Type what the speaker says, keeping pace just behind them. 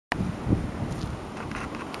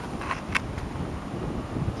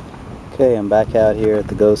Okay, I'm back out here at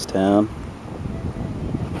the ghost town.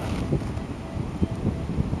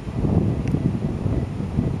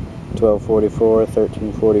 (12:44),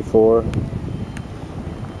 13:44.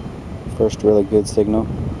 First really good signal.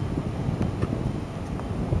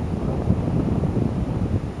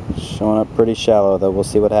 Showing up pretty shallow though. We'll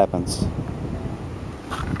see what happens.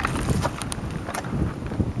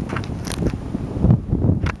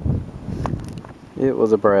 It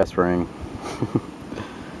was a brass ring.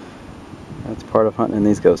 That's part of hunting in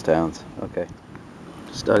these ghost towns. Okay.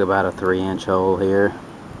 Just dug about a 3-inch hole here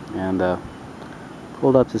and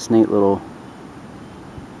pulled up this neat little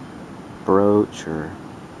brooch, or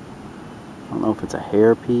I don't know if it's a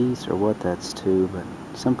hair piece or what that's to, but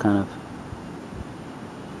some kind of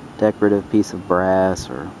decorative piece of brass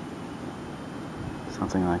or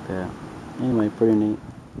something like that. Anyway, pretty neat.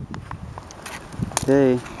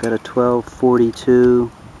 Okay, got a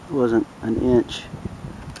 12:42. It wasn't an inch.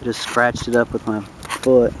 I just scratched it up with my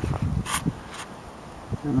foot.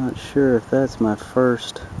 I'm not sure if that's my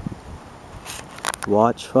first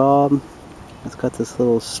watch fob. It's got this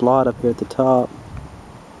little slot up here at the top.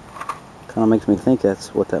 Kind of makes me think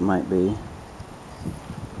that's what that might be.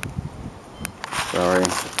 Sorry.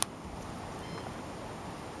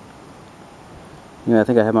 Yeah, I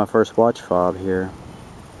think I have my first watch fob here.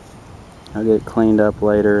 I'll get it cleaned up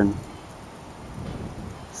later and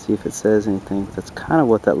see if it says anything. That's kind of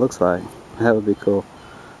what that looks like. That would be cool.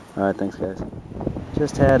 Alright, thanks guys.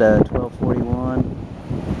 Just had a 12:41.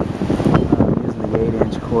 I'm using the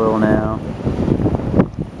 8-inch coil now.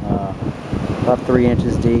 About 3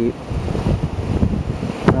 inches deep.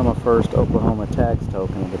 Got my first Oklahoma tax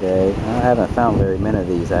token of the day. I haven't found very many of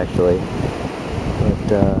these actually. But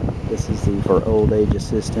this is the for old age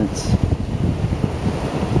assistance.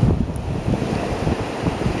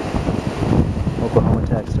 Oklahoma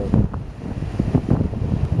tax token.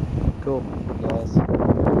 Cool, guys.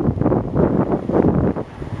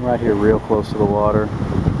 I'm right here real close to the water.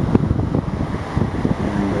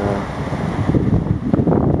 And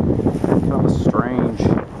kind of a strange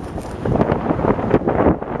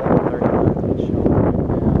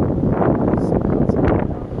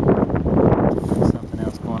something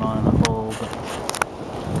else going on in the hole, but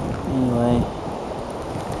anyway,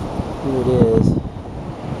 here it is.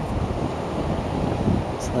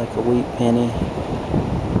 It's like a wheat penny.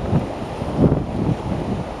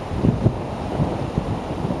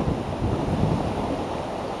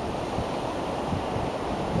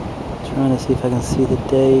 Trying to see if I can see the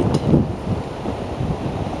date.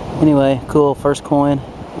 Anyway, cool, first coin.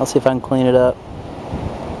 I'll see if I can clean it up.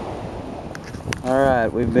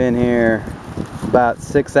 Alright, we've been here about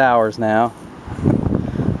 6 hours now.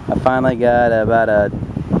 I finally got about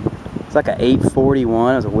it's like a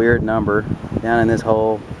 841. It was a weird number down in this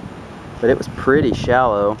hole, but it was pretty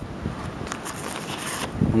shallow.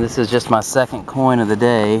 And this is just my second coin of the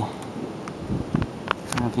day. I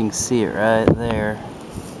don't know if you can see it right there.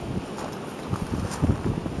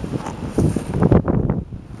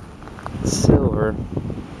 Silver.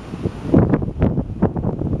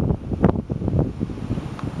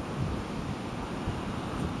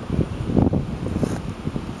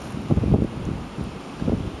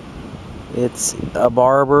 It's a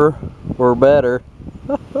barber or better.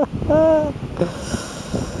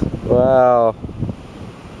 Wow.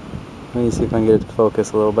 Let me see if I can get it to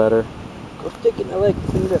focus a little better. Go stick it in the lake,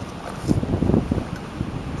 clean it up.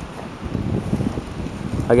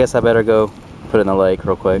 I guess I better go put it in the lake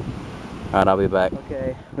real quick. Alright, I'll be back.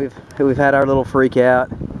 Okay, we've had our little freak out,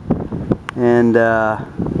 and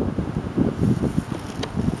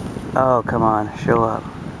oh come on, show up.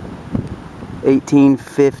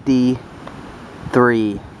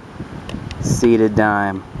 1853 seated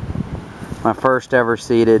dime. My first ever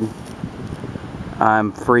seated.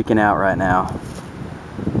 I'm freaking out right now.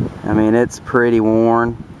 I mean, it's pretty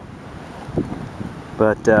worn,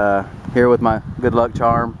 but here with my good luck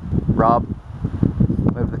charm, Rob.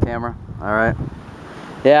 Wave to the camera. All right.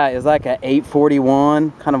 Yeah, it was like a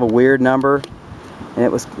 841, kind of a weird number, and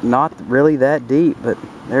it was not really that deep, but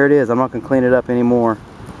there it is. I'm not gonna clean it up anymore.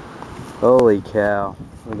 Holy cow.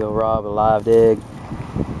 We go Rob a live dig.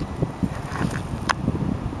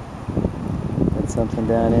 Got something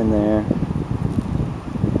down in there.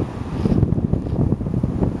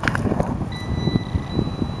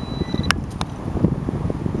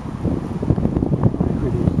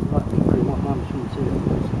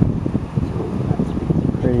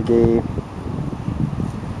 Pretty deep.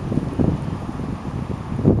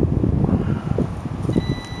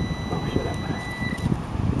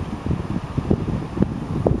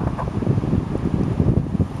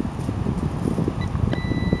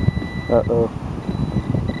 Uh-oh.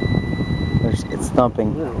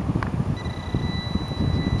 thumping.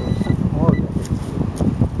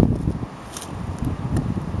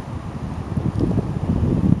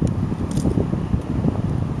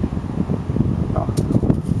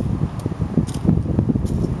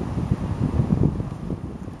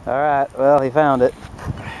 Alright, well, he found it.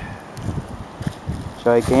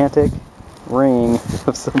 Gigantic ring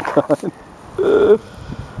of some kind.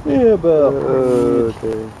 Yeah, about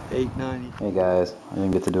okay. 890. Hey guys, I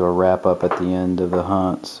didn't get to do a wrap up at the end of the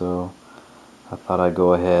hunt, so I thought I'd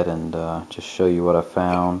go ahead and just show you what I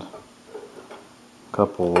found. A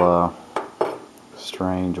couple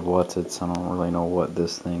strange what's-its. I don't really know what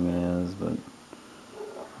this thing is, but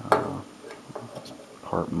this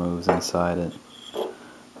part moves inside it.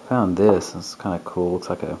 Found this. It's kind of cool. Looks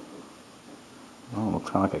like looks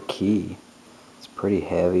kind of like a key. It's pretty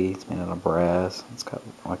heavy. It's made out of brass. It's got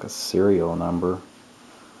like a serial number,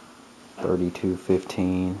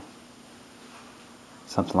 3215,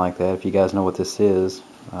 something like that. If you guys know what this is,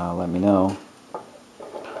 let me know.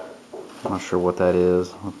 I'm not sure what that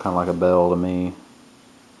is. Looks kind of like a bell to me.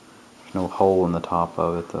 There's no hole in the top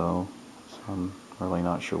of it though, so I'm really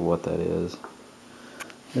not sure what that is.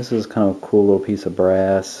 This is kind of a cool little piece of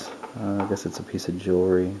brass. I guess it's a piece of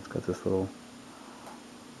jewelry. It's got this little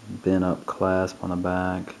bent up clasp on the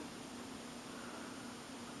back.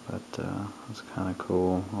 But it's kind of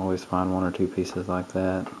cool. Always find one or two pieces like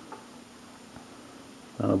that.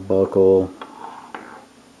 Not a buckle.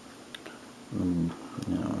 You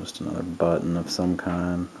know, just another button of some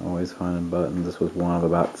kind. Always finding buttons. This was one of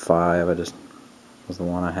about 5. I just was the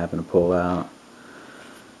one I happened to pull out.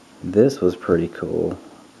 This was pretty cool.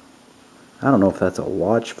 I don't know if that's a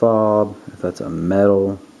watch fob, if that's a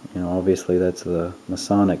metal. You know, obviously that's the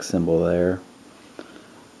Masonic symbol there.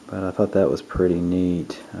 But I thought that was pretty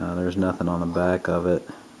neat. There's nothing on the back of it.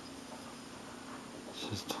 It's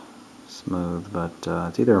just smooth, but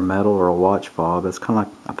it's either a metal or a watch fob. It's kind of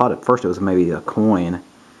like, I thought at first it was maybe a coin.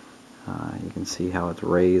 You can see how it's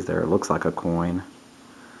raised there. It looks like a coin,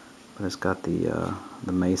 but it's got the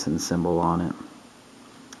Mason symbol on it.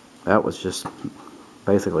 That was just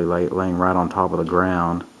basically laying right on top of the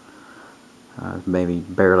ground, maybe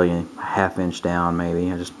barely a half-inch down.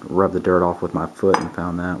 Maybe I just rubbed the dirt off with my foot and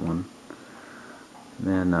found that one.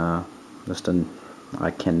 And then I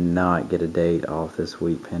cannot get a date off this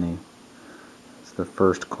wheat penny. It's the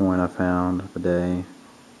first coin I found of the day.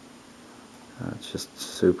 It's just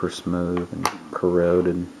super smooth and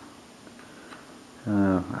corroded.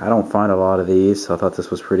 I don't find a lot of these, so I thought this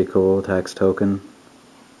was pretty cool. Tax token.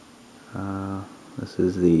 This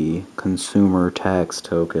is the consumer tax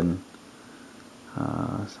token.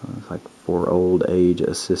 So it's like for old age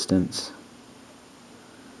assistance.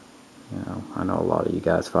 You know, I know a lot of you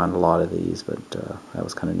guys find a lot of these, but that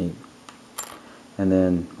was kind of neat. And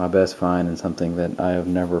then my best find, and something that I have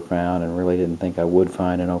never found and really didn't think I would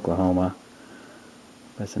find in Oklahoma.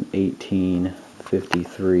 That's an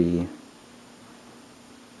 1853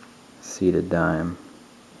 seated dime.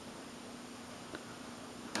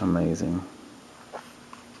 Amazing.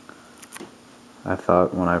 I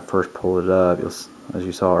thought when I first pulled it up, as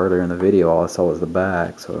you saw earlier in the video, all I saw was the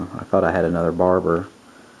back, so I thought I had another barber.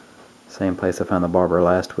 Same place I found the barber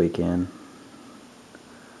last weekend.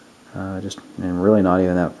 And really not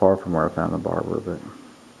even that far from where I found the barber, but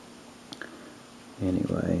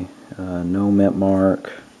anyway, no mint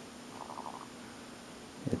mark.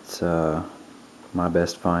 It's my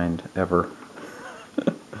best find ever.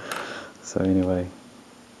 So anyway,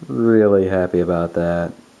 really happy about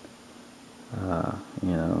that.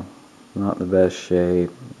 You know, not the best shape.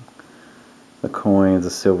 The coins, the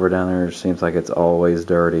silver down there, seems like it's always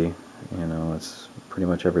dirty. You know, it's pretty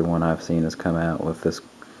much every one I've seen has come out with this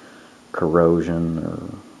corrosion or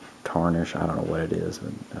tarnish. I don't know what it is,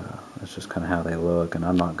 but that's just kind of how they look. And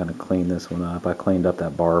I'm not going to clean this one up. I cleaned up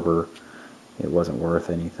that barber. It wasn't worth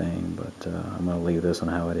anything, but I'm going to leave this one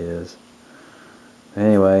how it is.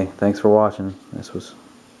 Anyway, thanks for watching. This was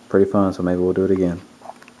pretty fun, so maybe we'll do it again.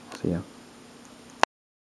 See ya.